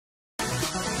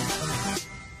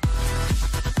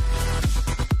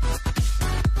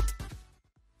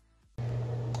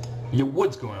Yo,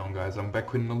 what's going on guys, I'm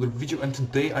back with another video and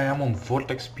today I am on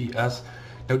VortexPS.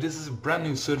 Now this is a brand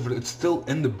new server, it's still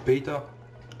in the beta,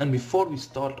 and before we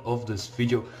start off this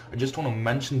video I just want to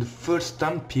mention the first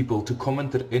 10 people to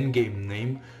comment their in-game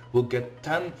name will get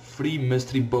 10 free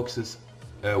mystery boxes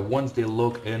once they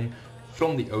log in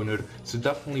from the owner. So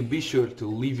definitely be sure to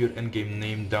leave your in-game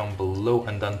name down below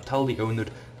and then tell the owner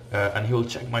and he will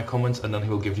check my comments and then he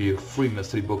will give you your free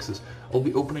mystery boxes. I'll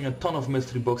be opening a ton of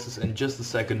mystery boxes in just a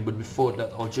second, but before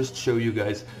that I'll just show you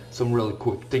guys some really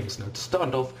quick things. Now to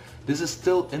start off, this is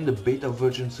still in the beta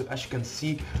version, so as you can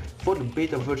see for the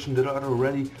beta version there are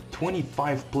already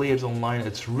 25 players online.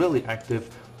 It's really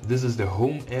active. This is the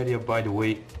home area, by the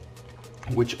way,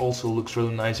 which also looks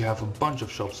really nice. You have a bunch of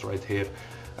shops right here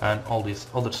and all this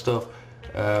other stuff.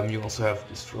 You also have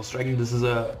this referral tracking.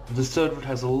 The server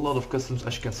has a lot of customs,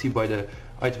 as you can see by the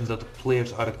items that the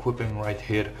players are equipping right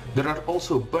here. There are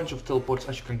also a bunch of teleports,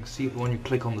 as you can see when you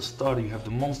click on the star. You have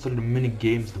the monster, the mini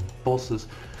games, the bosses.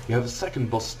 You have a second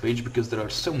bosses page because there are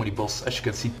so many bosses. As you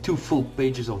can see, 2 full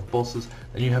pages of bosses.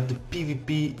 Then you have the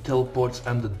PvP teleports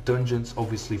and the dungeons,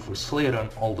 obviously for Slayer and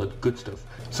all that good stuff.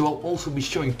 So I'll also be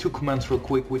showing 2 commands real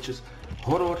quick, which is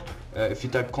horror. If you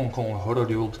type concon horror,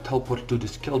 you will teleport to the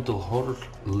skeletal horror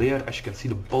layer. As you can see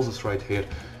the bosses right here.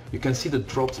 You can see the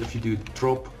drops if you do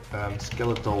drop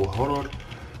skeletal horror,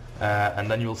 and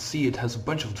then you'll see it has a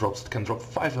bunch of drops. It can drop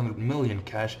 500 million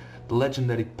cash, the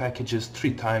legendary packages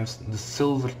 3 times, the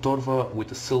silver torva with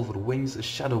the silver wings, a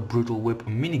shadow brutal whip, a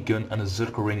minigun and a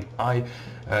zirka ring eye.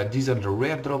 These are the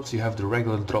rare drops. You have the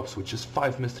regular drops, which is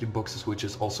 5 mystery boxes, which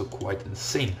is also quite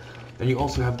insane. Then you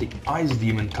also have the ice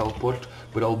demon teleport,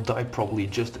 but I'll die probably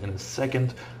just in a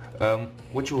second.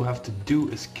 What you'll have to do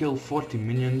is kill 40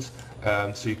 minions,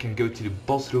 so you can go to the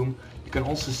boss room. You can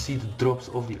also see the drops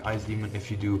of the ice demon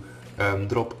if you do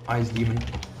drop ice demon,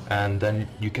 and then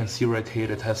you can see right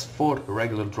here it has 4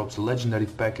 regular drops: the legendary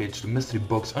package, the mystery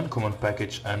box, uncommon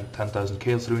package and 10,000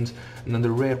 chaos runes, and then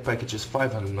the rare package is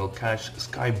 500 mil cash,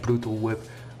 sky brutal whip,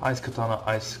 ice katana,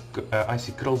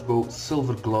 icy crossbow,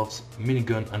 silver gloves,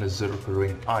 minigun and a zirka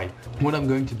ring eye. What I'm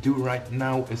going to do right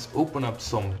now is open up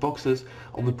some boxes.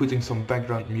 I'll be putting some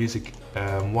background music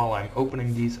while I'm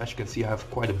opening these. As you can see I have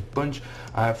quite a bunch.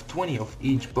 I have 20 of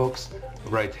each box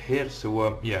right here,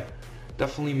 so yeah,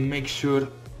 definitely make sure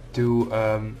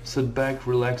to sit back,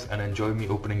 relax and enjoy me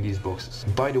opening these boxes.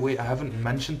 By the way, I haven't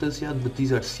mentioned this yet, but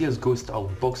these are CSGO style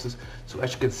boxes. So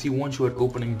as you can see, once you are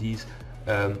opening these,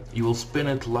 you will spin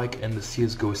it like in the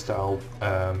CSGO style,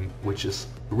 which is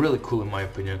really cool in my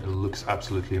opinion. It looks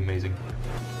absolutely amazing.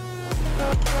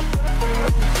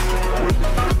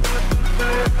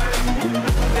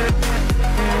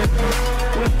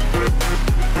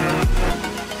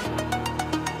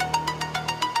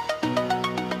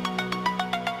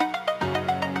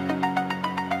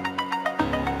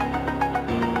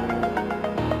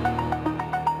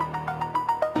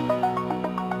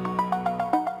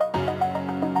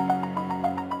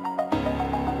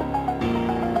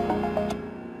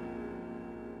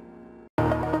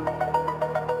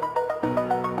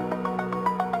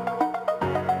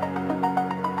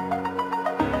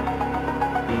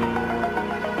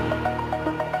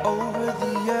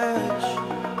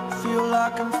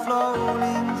 Like I'm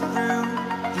floating through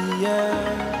the air.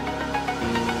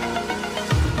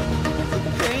 The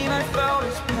pain I felt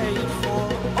is paid for,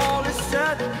 all is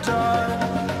said and done.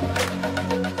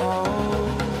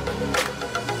 Oh,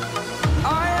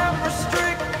 I am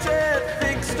restricted,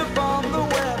 fixed upon the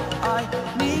web. I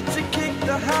need to kick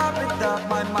the habit that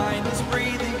my mind is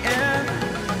breathing in.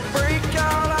 Break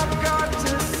out, I've got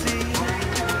to see.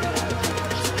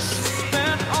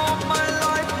 Spent all my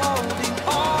life holding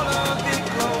all of it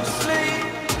closely.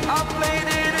 I played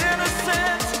it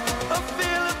innocent, a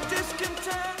feel of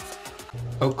discontent.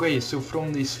 Okay, so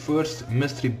from these first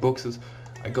mystery boxes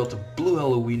I got a blue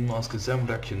Halloween mask, a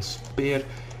Zamrakian spear,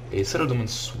 a Cerulean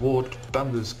sword,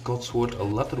 Bandus godsword, a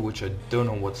letter which I don't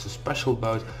know what's so special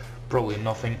about, probably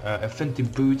nothing, infinity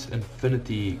boots,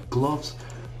 infinity gloves,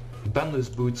 Bandus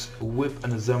boots, a whip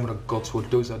and a Zamrak godsword.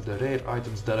 Those are the rare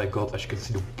items that I got. As you can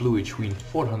see, the bluish ween,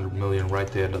 400 million right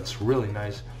there, that's really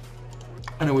nice.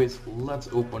 Anyways, let's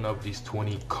open up these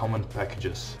 20 common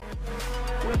packages.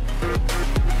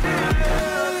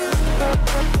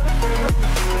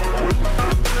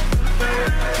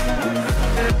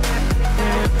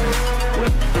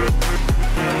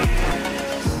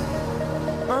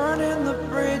 Burning the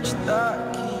bridge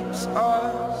that keeps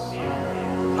us.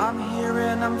 I'm here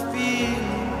and I'm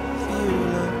feeling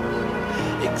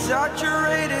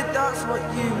exaggerated, that's what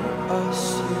you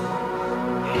assume.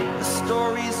 The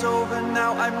story's over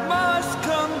now, I must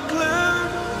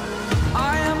conclude.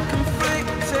 I am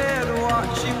conflicted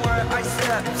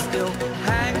still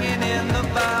hanging in the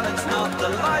balance. Not the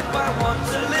life I want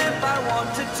to live, I want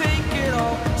to take it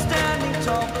all. Standing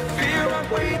tall, fear I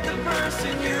weighed the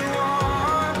person you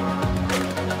are.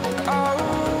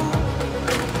 Oh,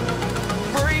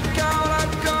 break out,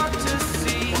 I've got to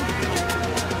see.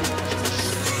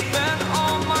 Spent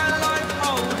all my life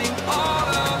holding all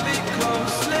of it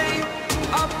closely.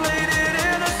 I played it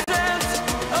innocent,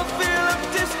 a feel of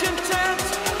discontent.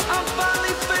 I'm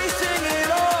finally facing it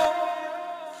all,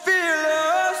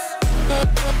 fearless.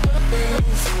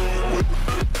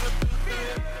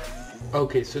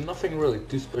 Okay, so nothing really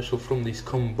too special from these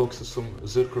common boxes. Some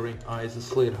Zerkering eyes, the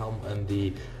Slayer helm and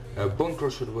the Bone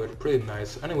Crusher were pretty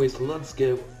nice. Anyways, let's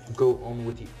go on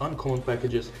with the uncommon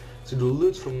packages. So the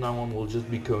loots from now on will just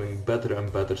be going better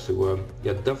and better, so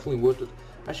yeah, definitely worth it.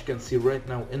 As you can see right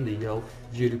now in the yell,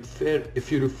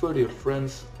 if you refer your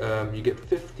friends, you get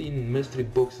 15 mystery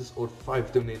boxes or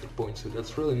 5 donator points, so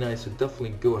that's really nice. So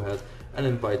definitely go ahead and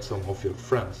invite some of your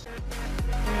friends.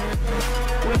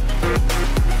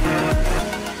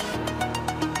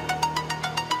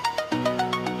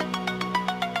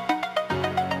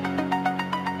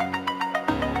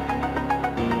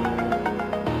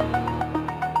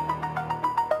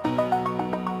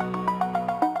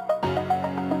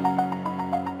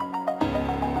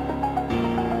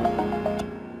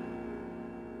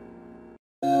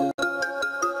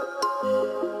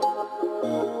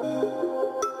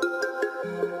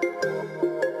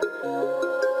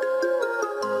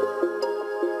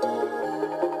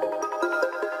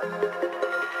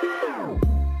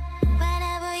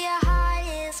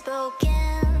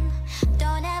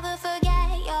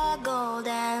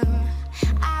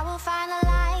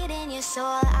 So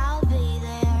I'll be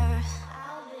there.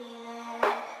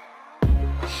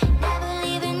 Never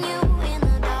leaving you in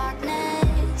the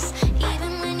darkness,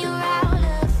 even when you're out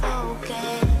of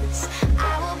focus.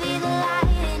 I will be the light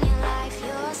in your life,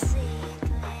 you'll see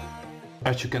it clear.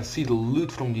 As you can see, the loot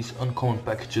from these uncommon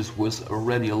packages was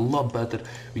already a lot better.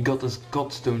 We got this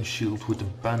Godstone shield with the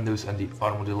bandos and the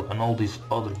armadillo and all these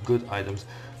other good items.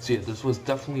 So yeah, this was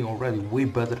definitely already way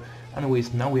better.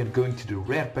 Anyways, now we are going to the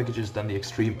rare packages, then the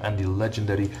extreme and the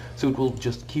legendary, so it will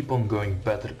just keep on going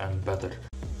better and better.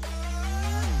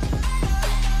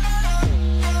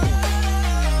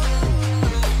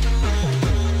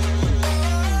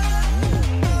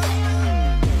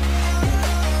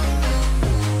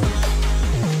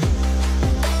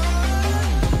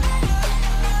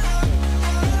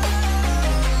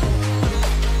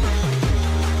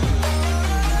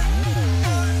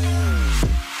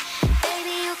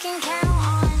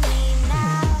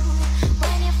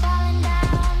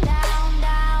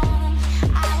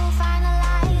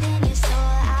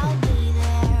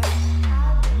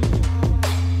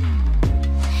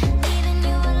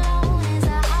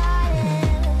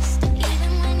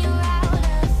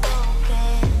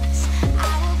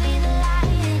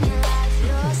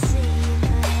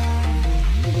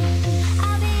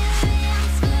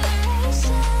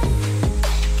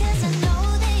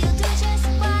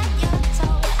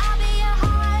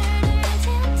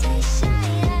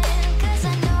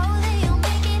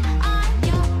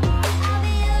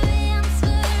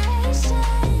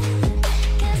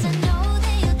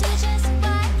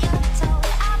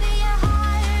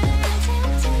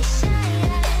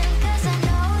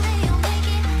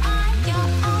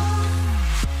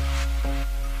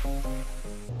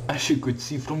 As you could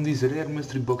see from these rare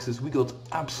mystery boxes, we got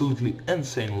absolutely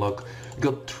insane luck. We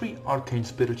got 3 arcane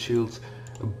spirit shields,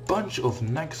 a bunch of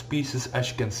next pieces as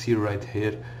you can see right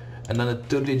here, and then a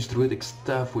 30-inch druidic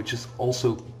staff, which is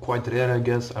also quite rare I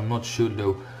guess, I'm not sure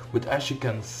though. But as you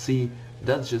can see,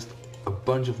 that's just a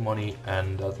bunch of money,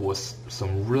 and that was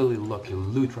some really lucky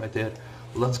loot right there.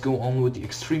 Let's go on with the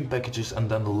extreme packages and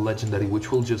then the legendary,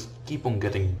 which will just keep on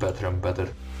getting better and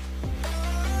better.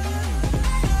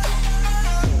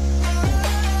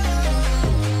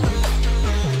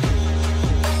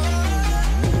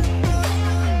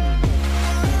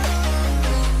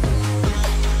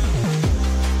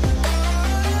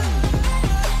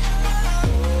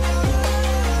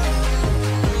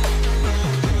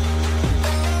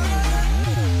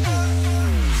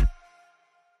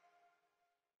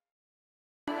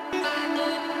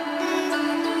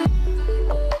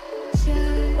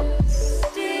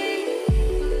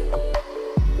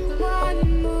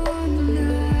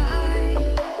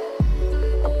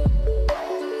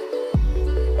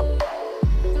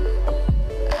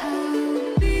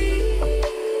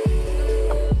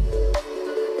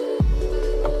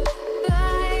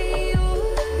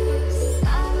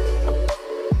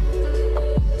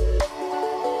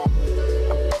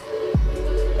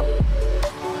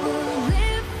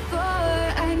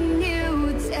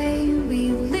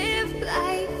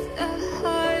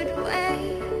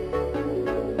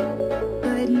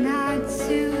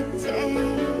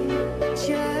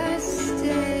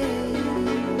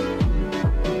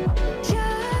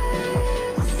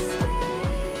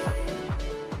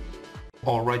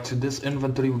 Alright, to this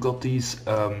inventory we got these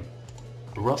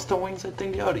Rasta wings, I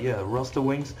think they are, yeah, Rasta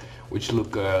wings, which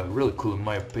look really cool in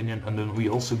my opinion. And then we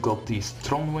also got these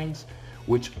Tron wings,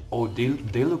 which, oh,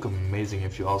 they look amazing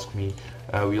if you ask me.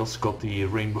 We also got the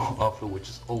rainbow alpha, which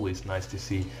is always nice to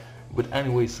see. But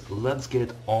anyways, let's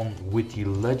get on with the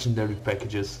legendary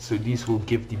packages. So these will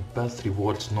give the best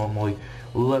rewards normally.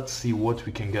 Let's see what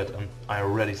we can get, and I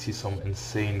already see some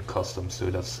insane customs,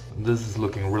 so this is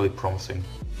looking really promising.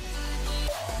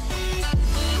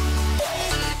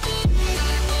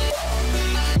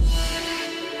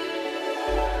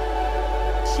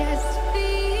 Just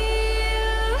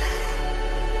feel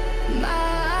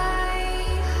my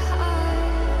heart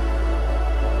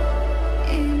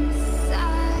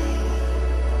inside.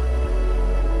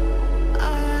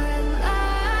 Our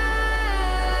love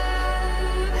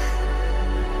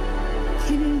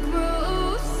can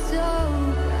grow so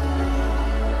bright.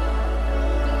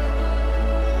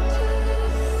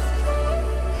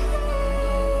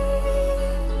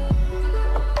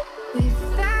 We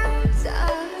found a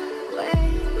way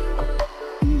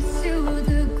into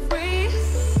the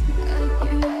grace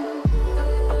again.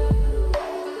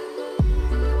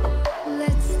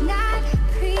 Let's not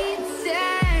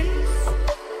pretend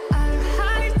our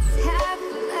hearts have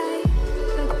life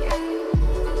again.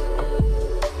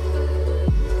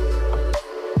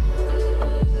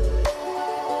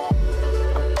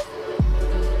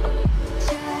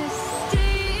 Just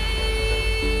stay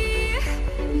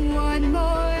one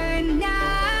more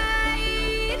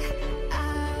night.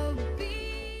 I'll be.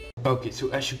 Okay, so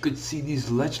as you could see, these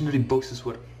legendary boxes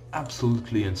were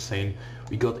absolutely insane.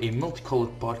 We got a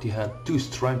multicolored party hat, 2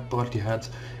 striped party hats,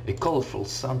 a colorful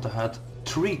Santa hat,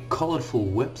 3 colorful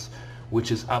whips,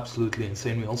 which is absolutely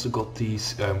insane. We also got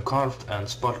these carved and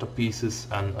Sparta pieces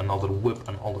and another whip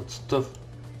and all that stuff.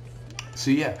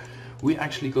 So yeah, we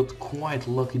actually got quite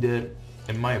lucky there,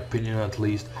 in my opinion at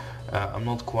least. I'm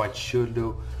not quite sure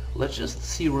though. Let's just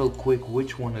see real quick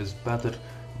which one is better,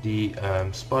 the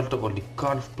Sparta or the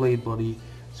carved plate body.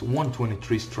 So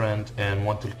 123 strand and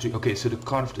 133. Okay, so the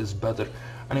carved is better.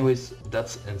 Anyways,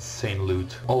 that's insane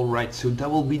loot. Alright, so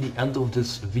that will be the end of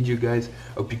this video, guys.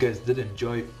 Hope you guys did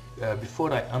enjoy.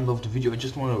 Before I end off the video, I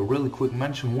just want to really quick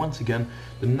mention once again,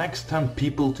 the next 10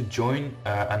 people to join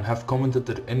and have commented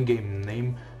their in-game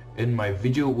name in my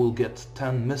video will get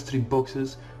 10 mystery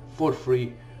boxes for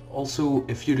free. Also,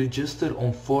 if you register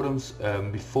on forums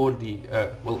before the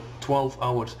 12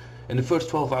 hours, in the first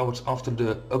 12 hours after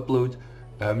the upload,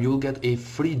 you will get a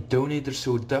free donator.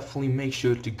 So definitely make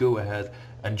sure to go ahead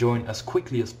and join as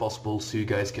quickly as possible so you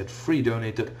guys get free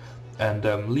donator, and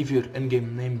leave your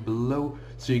in-game name below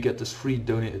so you get this free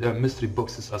mystery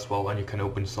boxes as well, and you can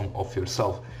open some of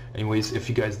yourself. Anyways, if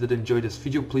you guys did enjoy this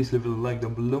video, please leave a like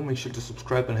down below, make sure to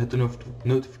subscribe and hit the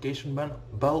notification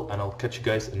bell, and I'll catch you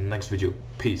guys in the next video.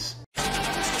 Peace.